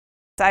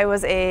I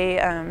was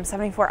a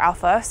 74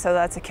 Alpha, so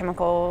that's a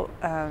chemical,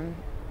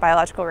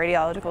 biological,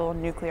 radiological,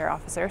 nuclear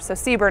officer, so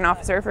CBRN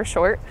officer for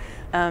short,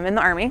 in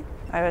the Army.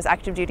 I was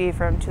active duty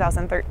from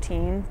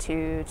 2013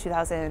 to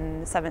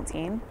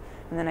 2017,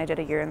 and then I did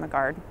a year in the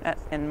Guard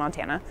in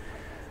Montana.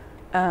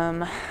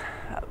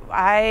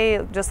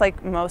 I, just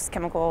like most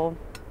chemical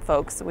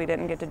folks, we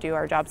didn't get to do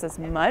our jobs as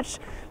much,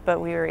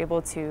 but we were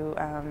able to,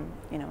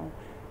 you know,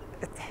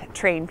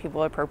 train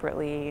people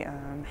appropriately,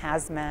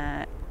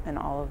 hazmat, and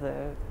all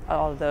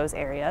of those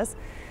areas.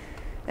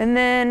 And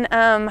then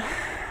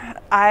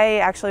I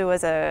actually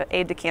was an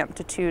aide-de-camp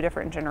to 2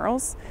 different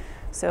generals.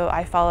 So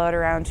I followed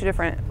around 2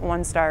 different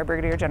 1-star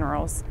brigadier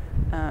generals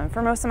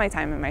for most of my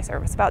time in my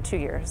service, about 2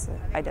 years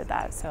I did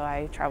that. So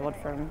I traveled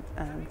from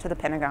to the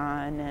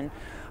Pentagon and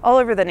all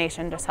over the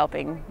nation just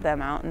helping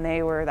them out. And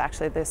they were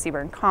actually the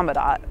CBRN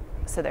Commandant,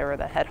 so they were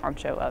the head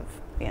honcho of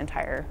the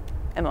entire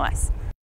MOS.